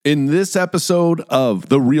In this episode of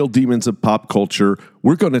The Real Demons of Pop Culture,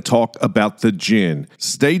 we're going to talk about the Jinn.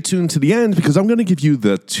 Stay tuned to the end because I'm going to give you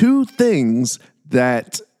the 2 things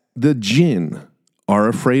that the Jinn are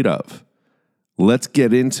afraid of. Let's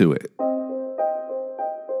get into it.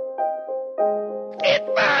 It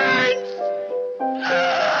burns!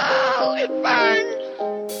 Oh, it burns!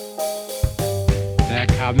 They're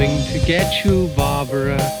coming to get you,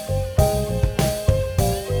 Barbara.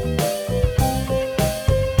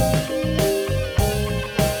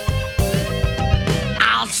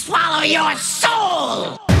 I'll swallow your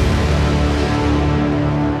soul!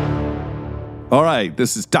 All right,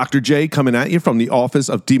 this is Dr. J coming at you from the Office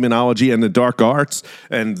of Demonology and the Dark Arts,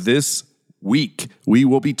 and this week we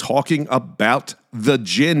will be talking about the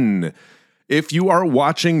Jinn. If you are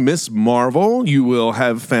watching Miss Marvel, you will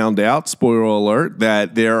have found out, spoiler alert,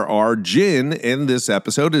 that there are Jinn in this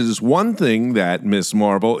episode. It is one thing that Miss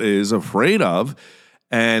Marvel is afraid of,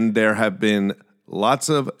 and there have been lots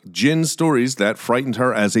of Jinn stories that frightened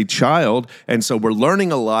her as a child, and so we're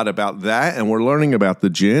learning a lot about that, and we're learning about the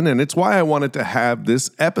Jinn, and it's why I wanted to have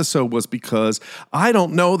this episode was because I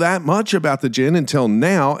don't know that much about the Jinn until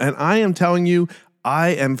now, and I am telling you, I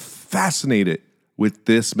am fascinated with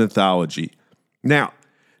this mythology. Now,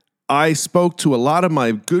 I spoke to a lot of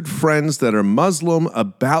my good friends that are Muslim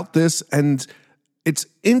about this, and it's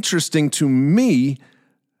interesting to me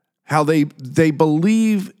how they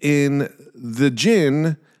believe in the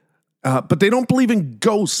Jinn, but they don't believe in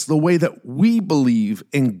ghosts the way that we believe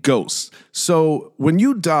in ghosts. So when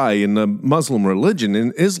you die in the Muslim religion,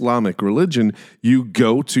 in Islamic religion, you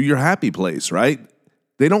go to your happy place, right?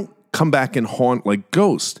 They don't come back and haunt like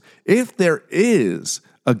ghosts. If there is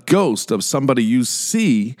a ghost of somebody you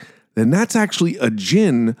see, then that's actually a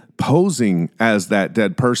Jinn posing as that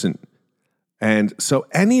dead person. And so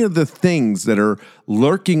any of the things that are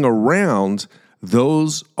lurking around,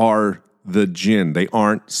 those are the Jinn. They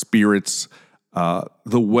aren't spirits the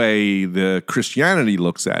way the Christianity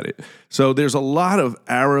looks at it. So there's a lot of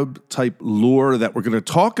Arab-type lore that we're going to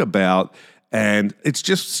talk about, and it's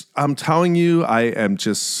just, I'm telling you, I am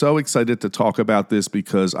just so excited to talk about this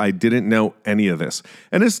because I didn't know any of this.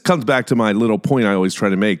 And this comes back to my little point I always try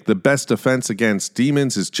to make. The best defense against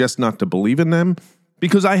demons is just not to believe in them,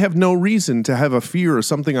 because I have no reason to have a fear of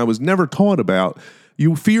something I was never taught about.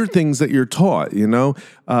 You fear things that you're taught, you know,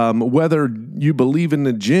 whether you believe in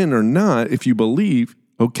the Jinn or not. If you believe,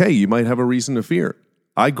 okay, you might have a reason to fear.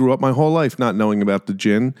 I grew up my whole life not knowing about the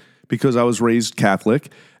Jinn because I was raised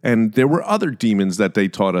Catholic, and there were other demons that they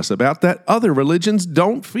taught us about that other religions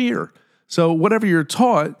don't fear. So whatever you're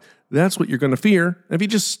taught, that's what you're going to fear. If you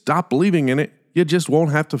just stop believing in it, you just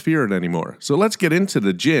won't have to fear it anymore. So let's get into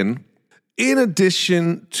the Jinn. In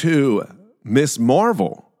addition to Miss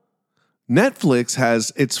Marvel, Netflix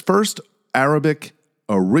has its first Arabic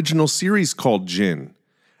original series called Jinn.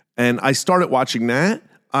 And I started watching that.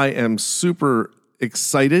 I am super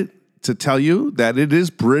excited to tell you that it is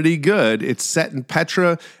pretty good. It's set in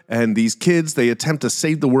Petra, and these kids, they attempt to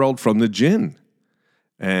save the world from the Jinn.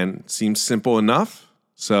 And it seems simple enough.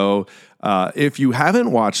 So if you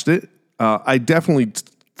haven't watched it, I definitely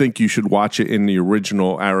think you should watch it in the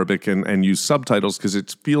original Arabic and use subtitles because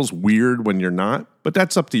it feels weird when you're not, but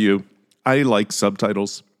that's up to you. I like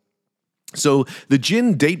subtitles. So the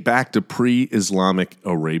Jinn date back to pre-Islamic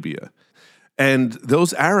Arabia. And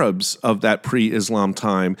those Arabs of that pre-Islam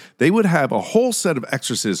time, they would have a whole set of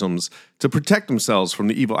exorcisms to protect themselves from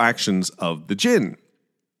the evil actions of the Jinn.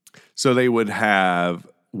 So they would have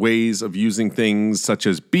ways of using things such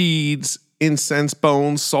as beads, incense,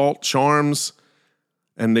 bones, salt, charms,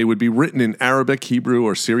 and they would be written in Arabic, Hebrew,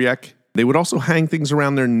 or Syriac. They would also hang things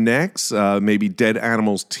around their necks, maybe dead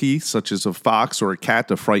animals' teeth, such as a fox or a cat,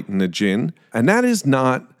 to frighten the Jinn. And that is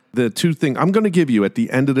not the 2 things I'm going to give you at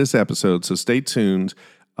the end of this episode, so stay tuned.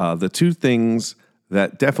 The 2 things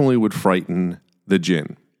that definitely would frighten the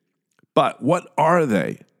Jinn. But what are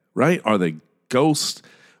they, right? Are they ghosts?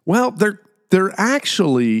 Well, they're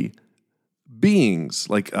actually beings,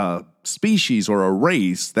 like a species or a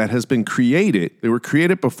race that has been created. They were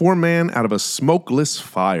created before man out of a smokeless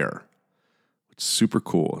fire. It's super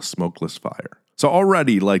cool, a smokeless fire. So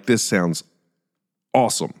already, like, this sounds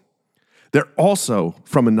awesome. They're also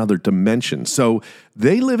from another dimension. So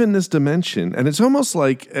they live in this dimension, and it's almost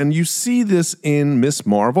like, and you see this in Miss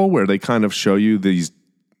Marvel, where they kind of show you these,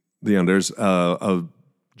 you know, there's a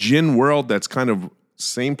Jinn world that's kind of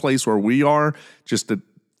same place where we are, just that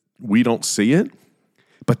we don't see it,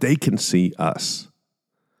 but they can see us.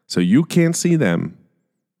 So you can't see them,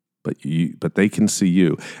 but they can see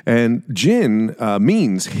you. And Jinn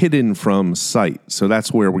means hidden from sight. So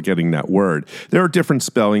that's where we're getting that word. There are different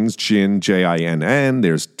spellings, Jinn, Jinn.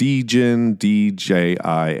 There's Djinn,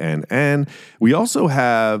 Djinn. We also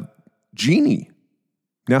have genie.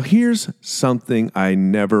 Now here's something I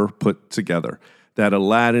never put together. That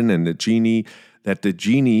Aladdin and the genie, that the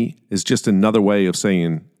genie is just another way of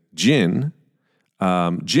saying jinn.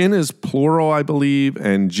 Jinn is plural, I believe,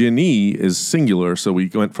 and genie is singular. So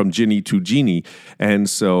we went from genie to genie. And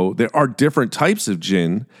so there are different types of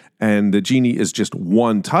jinn, and the genie is just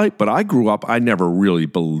one type. But I grew up, I never really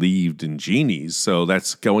believed in genies. So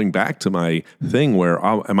that's going back to my thing where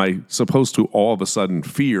am I supposed to all of a sudden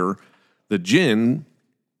fear the jinn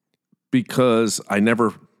because I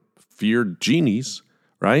never feared genies,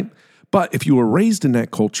 right? But if you were raised in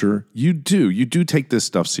that culture, you do take this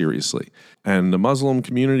stuff seriously. And the Muslim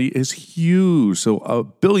community is huge.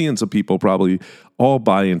 So billions of people probably all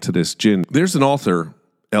buy into this jinn. There's an author,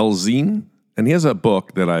 El-Zine, and he has a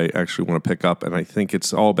book that I actually want to pick up, and I think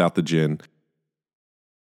it's all about the jinn.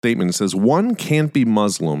 Statement says, one can't be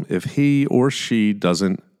Muslim if he or she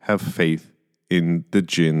doesn't have faith in the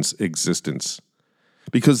jinn's existence.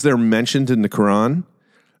 Because they're mentioned in the Quran,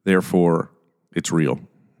 therefore it's real.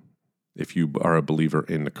 If you are a believer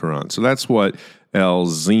in the Quran. So that's what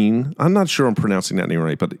El-Zine, I'm not sure I'm pronouncing that name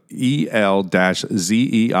right, but E-L-Zein,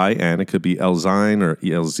 it could be El-Zine or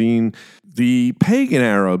El-Zine. The pagan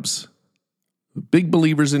Arabs, big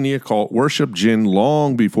believers in the occult, worshiped jinn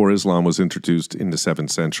long before Islam was introduced in the 7th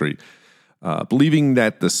century, believing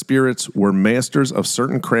that the spirits were masters of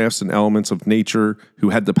certain crafts and elements of nature who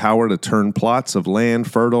had the power to turn plots of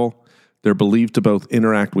land fertile. They're believed to both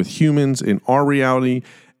interact with humans in our reality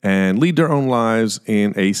and lead their own lives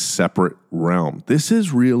in a separate realm. This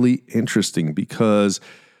is really interesting because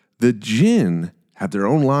the jinn have their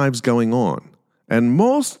own lives going on. And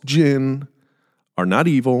most jinn are not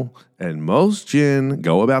evil, and most jinn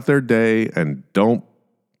go about their day and don't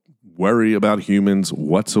worry about humans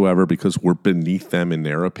whatsoever because we're beneath them in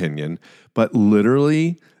their opinion. But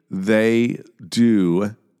literally, they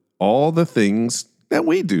do all the things that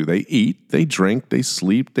we do. They eat, they drink, they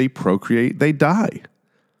sleep, they procreate, they die.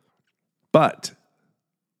 But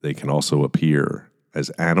they can also appear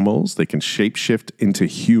as animals. They can shapeshift into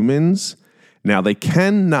humans. Now, they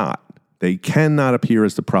cannot appear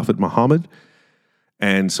as the Prophet Muhammad.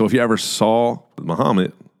 And so if you ever saw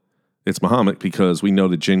Muhammad, it's Muhammad because we know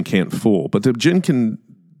the jinn can't fool. But the jinn can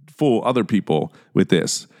fool other people with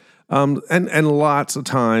this. And lots of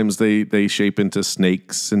times they shape into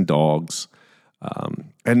snakes and dogs.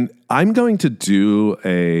 And I'm going to do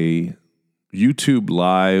a YouTube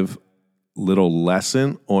live little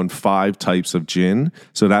lesson on 5 types of jinn.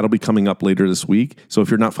 So that'll be coming up later this week. So if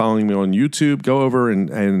you're not following me on YouTube, go over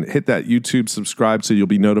and hit that YouTube subscribe so you'll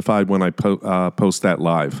be notified when I post that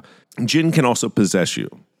live. Jinn can also possess you.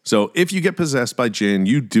 So if you get possessed by jinn,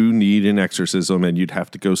 you do need an exorcism, and you'd have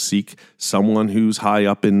to go seek someone who's high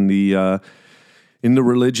up in the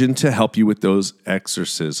religion to help you with those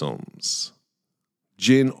exorcisms.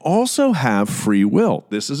 Jinn also have free will.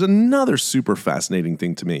 This is another super fascinating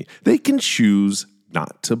thing to me. They can choose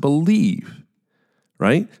not to believe,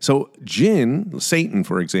 right? So jinn, Satan,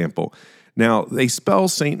 for example. Now, they spell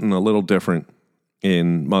Satan a little different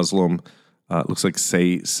in Muslim. It looks like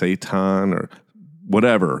Satan or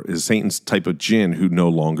whatever is Satan's type of jinn who no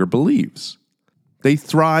longer believes. They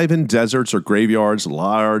thrive in deserts or graveyards,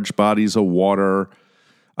 large bodies of water.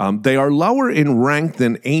 They are lower in rank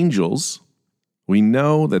than angels. We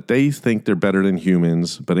know that they think they're better than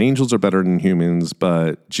humans, but angels are better than humans,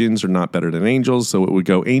 but jinns are not better than angels, so it would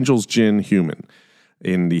go angels, jinn, human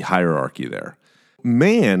in the hierarchy there.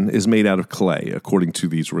 Man is made out of clay, according to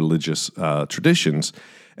these religious traditions.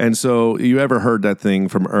 And so you ever heard that thing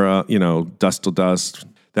from, dust to dust,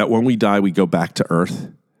 that when we die, we go back to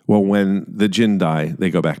earth? Well, when the jinn die, they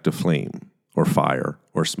go back to flame or fire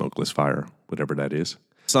or smokeless fire, whatever that is.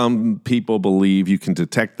 Some people believe you can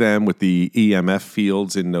detect them with the EMF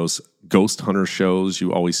fields in those ghost hunter shows.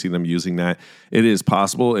 You always see them using that. It is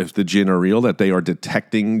possible, if the jinn are real, that they are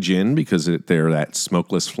detecting jinn because they're that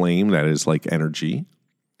smokeless flame that is like energy.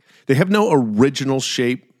 They have no original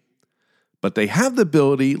shape, but they have the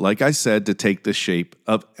ability, like I said, to take the shape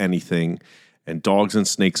of anything, and dogs and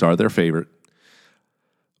snakes are their favorite.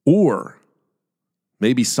 Or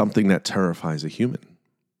maybe something that terrifies a human.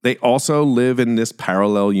 They also live in this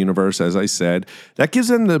parallel universe, as I said, that gives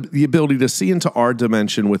them the ability to see into our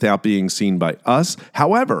dimension without being seen by us.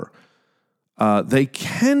 However, they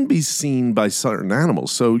can be seen by certain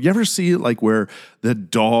animals. So you ever see it like where the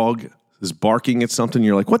dog is barking at something,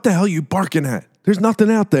 you're like, what the hell are you barking at? There's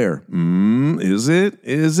nothing out there. Is it?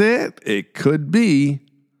 Is it? It could be.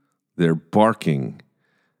 They're barking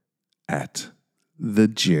at the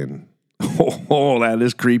Jinn. Oh, that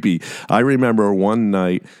is creepy. I remember one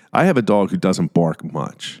night, I have a dog who doesn't bark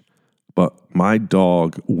much, but my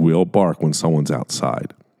dog will bark when someone's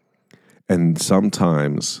outside. And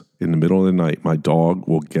sometimes in the middle of the night, my dog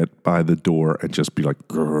will get by the door and just be like,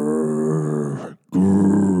 grrr,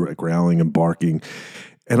 grrr, growling and barking.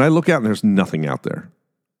 And I look out and there's nothing out there.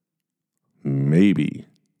 Maybe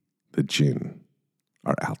the Jinn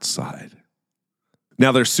are outside.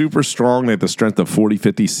 Now, they're super strong. They have the strength of 40,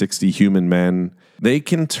 50, 60 human men. They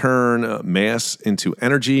can turn mass into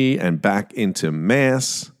energy and back into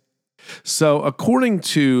mass. So according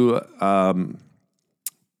to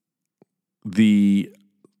the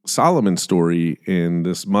Solomon story in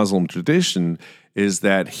this Muslim tradition, is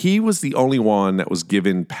that he was the only one that was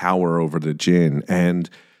given power over the Jinn. And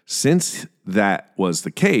since that was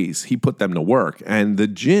the case, he put them to work. And the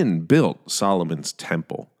Jinn built Solomon's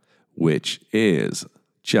temple, which is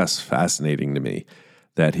just fascinating to me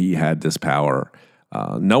that he had this power.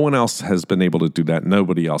 No one else has been able to do that.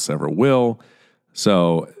 Nobody else ever will.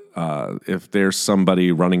 So if there's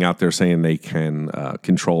somebody running out there saying they can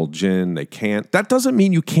control Jinn, they can't. That doesn't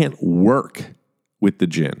mean you can't work with the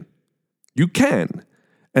Jinn. You can.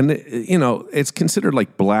 And, it's considered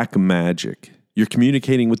like black magic. You're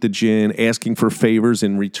communicating with the Jinn, asking for favors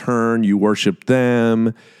in return. You worship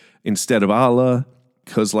them instead of Allah.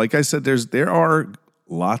 Because like I said, there are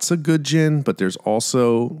lots of good Jinn, but there's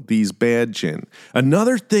also these bad Jinn.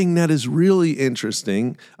 Another thing that is really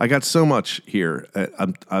interesting, I got so much here,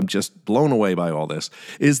 I'm just blown away by all this,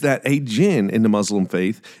 is that a Jinn in the Muslim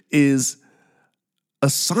faith is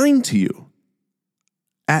assigned to you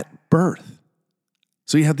at birth.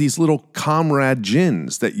 So you have these little comrade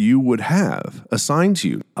Jinns that you would have assigned to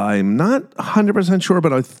you. I'm not 100% sure,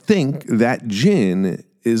 but I think that Jinn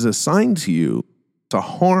is assigned to you to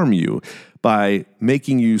harm you by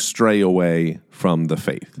making you stray away from the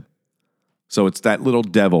faith. So it's that little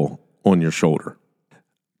devil on your shoulder.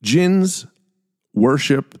 Jinns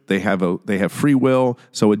worship, they have free will.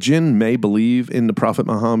 So a Jinn may believe in the Prophet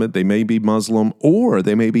Muhammad, they may be Muslim, or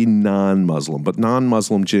they may be non-Muslim. But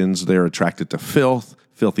non-Muslim Jinns, they're attracted to filth,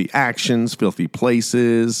 filthy actions, filthy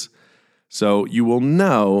places. So you will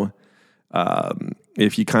know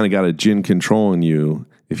if you kind of got a Jinn controlling you,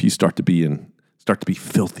 if you start to be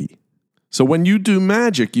filthy. So when you do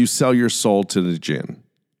magic, you sell your soul to the Jinn.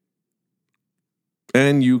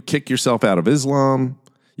 And you kick yourself out of Islam.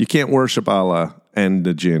 You can't worship Allah and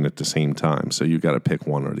the Jinn at the same time. So you got to pick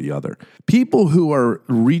one or the other. People who are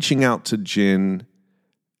reaching out to Jinn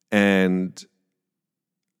and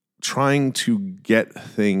trying to get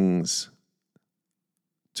things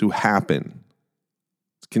to happen,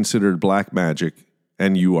 it's considered black magic,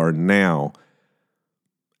 and you are now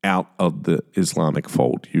out of the Islamic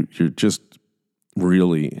fold. You're just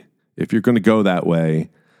really, if you're going to go that way,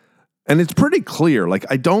 and it's pretty clear, like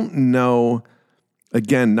I don't know,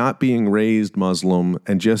 again, not being raised Muslim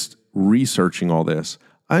and just researching all this,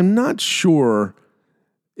 I'm not sure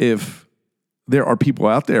if there are people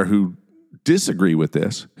out there who disagree with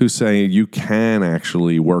this, who say you can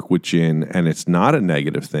actually work with Jinn and it's not a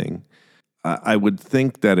negative thing. I would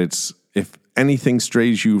think that if anything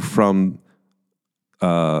strays you from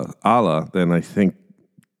Allah, then I think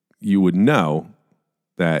you would know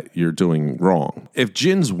that you're doing wrong. If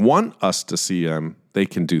Jinns want us to see them, they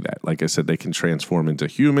can do that. Like I said, they can transform into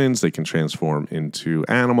humans, they can transform into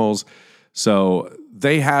animals. So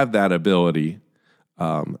they have that ability.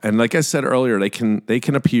 And like I said earlier, they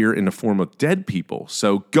can appear in the form of dead people.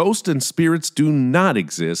 So ghosts and spirits do not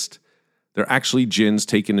exist. They're actually Jinns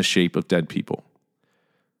taking the shape of dead people.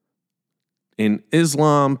 In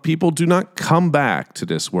Islam, people do not come back to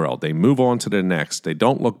this world. They move on to the next. They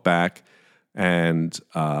don't look back. And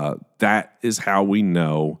that is how we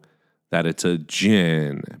know that it's a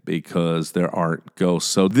Jinn, because there aren't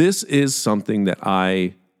ghosts. So this is something that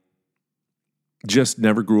I just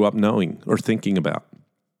never grew up knowing or thinking about.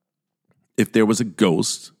 If there was a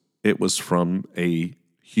ghost, it was from a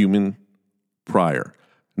human prior.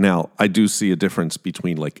 Now, I do see a difference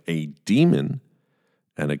between like a demon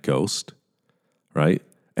and a ghost, right?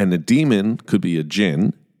 And a demon could be a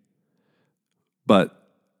Jinn, but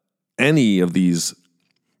any of these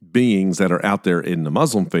beings that are out there in the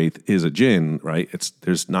Muslim faith is a Jinn, right?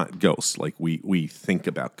 There's not ghosts like we think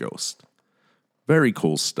about ghosts. Very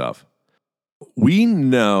cool stuff. We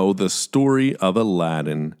know the story of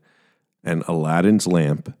Aladdin and Aladdin's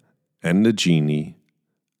lamp and the genie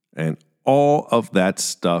and all of that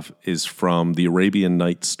stuff is from the Arabian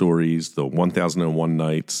Nights stories, the 1001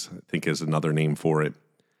 Nights, I think is another name for it.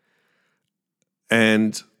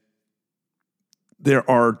 And there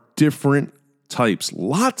are different types,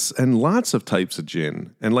 lots and lots of types of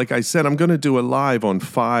jinn. And like I said, I'm going to do a live on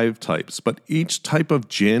 5 types, but each type of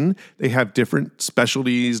jinn, they have different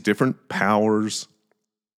specialties, different powers.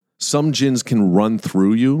 Some jinns can run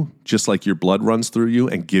through you, just like your blood runs through you,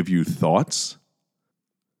 and give you thoughts.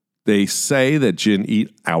 They say that jinn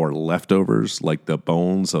eat our leftovers, like the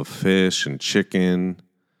bones of fish and chicken.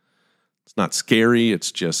 It's not scary,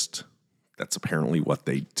 it's just that's apparently what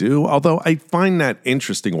they do. Although I find that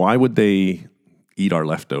interesting. Why would they eat our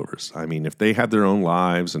leftovers? I mean, if they have their own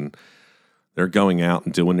lives and they're going out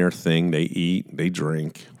and doing their thing, they eat, they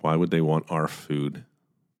drink, why would they want our food?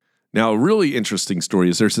 Now, a really interesting story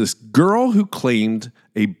is there's this girl who claimed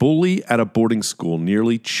a bully at a boarding school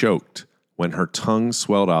nearly choked when her tongue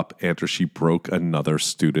swelled up after she broke another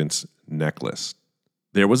student's necklace.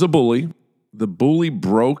 There was a bully. The bully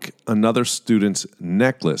broke another student's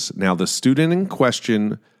necklace. Now, the student in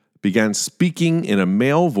question began speaking in a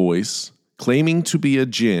male voice, claiming to be a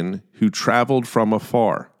jinn who traveled from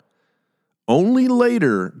afar. Only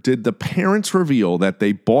later did the parents reveal that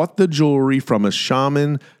they bought the jewelry from a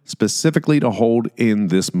shaman specifically to hold in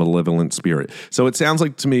this malevolent spirit. So it sounds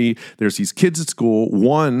like to me, there's these kids at school.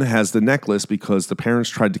 One has the necklace because the parents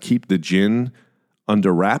tried to keep the jinn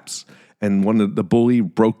under wraps, and one of the bully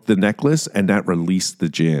broke the necklace, and that released the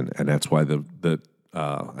jinn. And that's why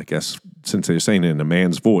I guess since they're saying it in a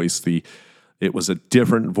man's voice, it was a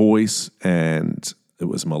different voice and it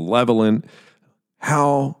was malevolent.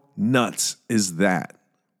 How nuts is that?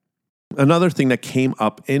 Another thing that came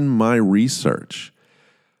up in my research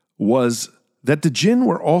was that the jinn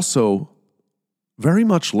were also very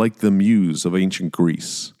much like the muse of ancient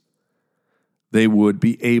Greece. They would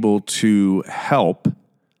be able to help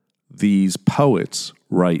these poets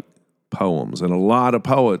write poems. And a lot of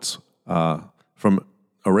poets from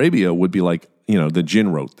Arabia would be like, the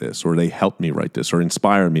jinn wrote this, or they helped me write this, or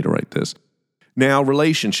inspired me to write this. Now,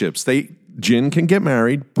 relationships. Jinn can get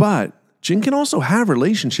married, but jinn can also have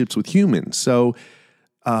relationships with humans. So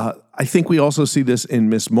I think we also see this in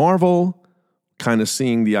Miss Marvel, kind of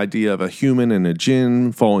seeing the idea of a human and a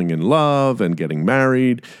jinn falling in love and getting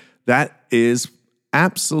married. That is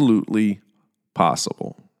absolutely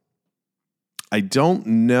possible. I don't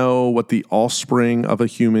know what the offspring of a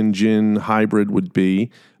human jinn hybrid would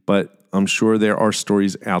be, but I'm sure there are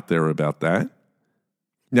stories out there about that.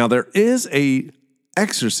 Now, there is a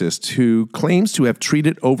exorcist who claims to have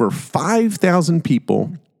treated over 5,000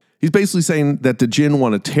 people. He's basically saying that the jinn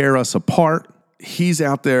want to tear us apart. He's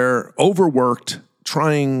out there overworked,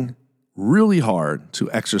 trying really hard to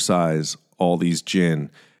exorcise all these jinn.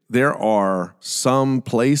 There are some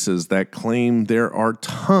places that claim there are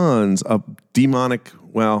tons of demonic,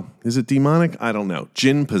 is it demonic? I don't know,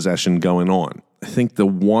 jinn possession going on. I think the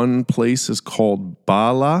one place is called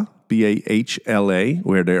Bala, Bahla,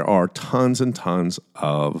 where there are tons and tons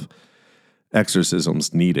of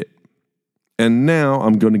exorcisms needed. And now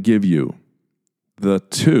I'm going to give you the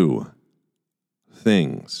 2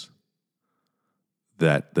 things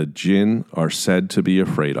that the jinn are said to be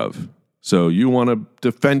afraid of. So you want to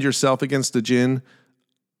defend yourself against the jinn?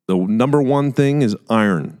 The number 1 thing is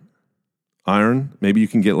iron. Iron, maybe you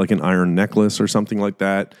can get like an iron necklace or something like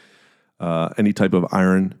that. Any type of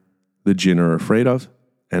iron the jinn are afraid of.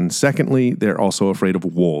 And secondly, they're also afraid of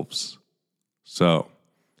wolves. So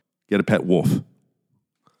get a pet wolf.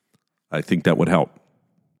 I think that would help.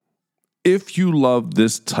 If you love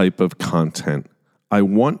this type of content, I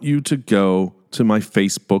want you to go to my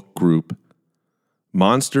Facebook group,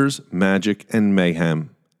 Monsters, Magic, and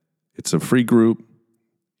Mayhem. It's a free group.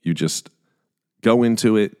 You just go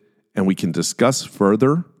into it, and we can discuss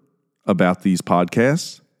further about these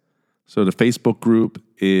podcasts. So the Facebook group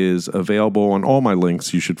is available on all my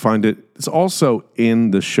links. You should find it. It's also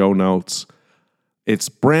in the show notes. It's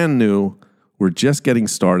brand new. We're just getting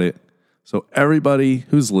started. So everybody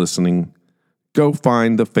who's listening, go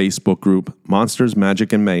find the Facebook group, Monsters,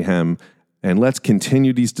 Magic, and Mayhem, and let's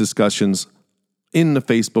continue these discussions in the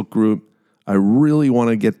Facebook group. I really want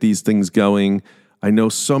to get these things going. I know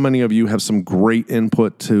so many of you have some great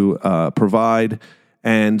input to provide.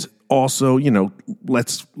 And also,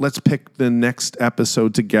 let's pick the next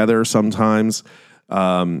episode together sometimes.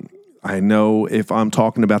 I know if I'm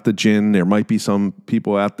talking about the jinn, there might be some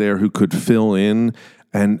people out there who could fill in.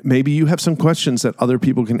 And maybe you have some questions that other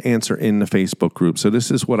people can answer in the Facebook group. So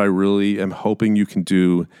this is what I really am hoping you can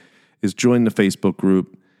do, is join the Facebook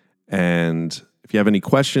group. And if you have any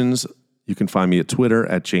questions, you can find me at Twitter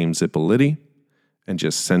at James Ippoliti. and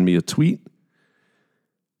just send me a tweet.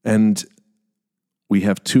 And we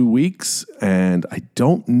have 2 weeks, and I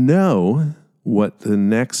don't know what the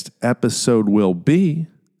next episode will be,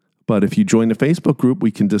 but if you join the Facebook group, we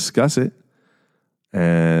can discuss it.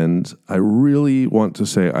 And I really want to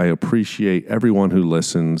say I appreciate everyone who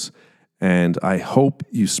listens, and I hope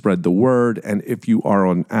you spread the word. And if you are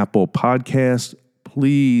on Apple Podcasts,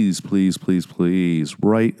 please, please, please, please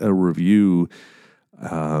write a review,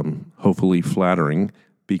 hopefully flattering,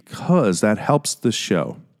 because that helps the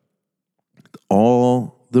show.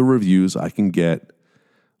 All the reviews I can get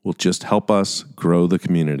will just help us grow the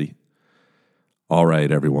community. All right,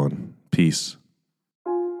 everyone. Peace.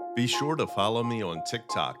 Be sure to follow me on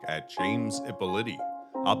TikTok at James Ippoliti.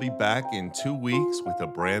 I'll be back in 2 weeks with a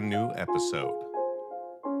brand new episode.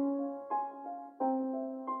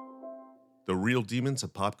 The Real Demons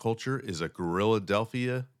of Pop Culture is a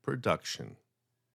Guerrilladelphia production.